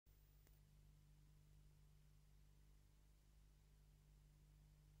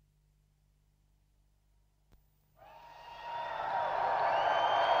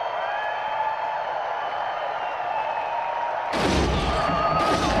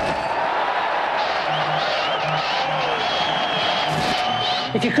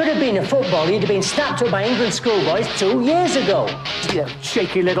If you could have been a footballer, you'd have been snapped up by England schoolboys 2 years ago. You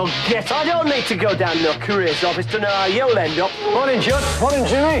cheeky little git. I don't need to go down no careers office to know how you'll end up. Morning, Judd. Morning,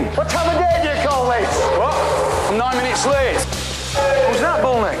 Jimmy. What time of day do you call this? What? I'm 9 minutes late. Who's that,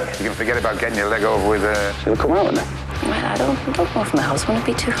 Bullneck? You can forget about getting your leg over with She'll come out with me. Well, I don't know if my husband would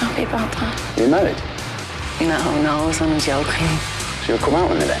be too happy about that. You married? You know who knows, I'm joking. She'll come out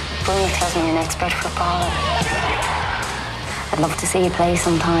with me then. Bruno tells me you're an expert footballer. I'd love to see you play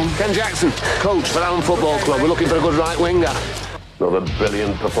sometime. Ken Jackson, coach for Allen Football Club. We're looking for a good right winger. Another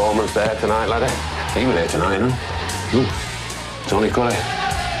brilliant performance there tonight, laddie. He was there tonight, huh? Look, Tony Curry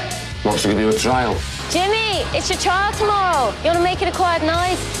wants to give you a trial. Jimmy, it's your trial tomorrow. You want to make it a quiet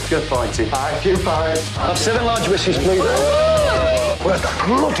night? Good fighting. Aye, few fights. Have 7 large whiskies, please. Where the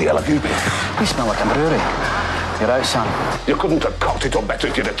bloody hell have you been? You smell like a brewery. You're out, Sam. You couldn't have cocked it up better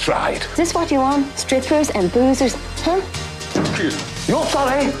if you'd have tried. Is this what you want? Strippers and boozers, huh? You're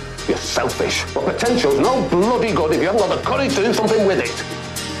sorry? You're selfish. But potential's no bloody good if you haven't got the courage to do something with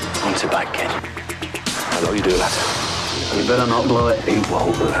it. On to back, kid. I know you do that. You better not blow it. He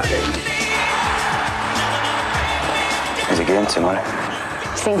won't, laddie. There's a game tomorrow.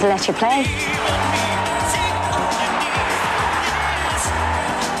 Just need to let you play.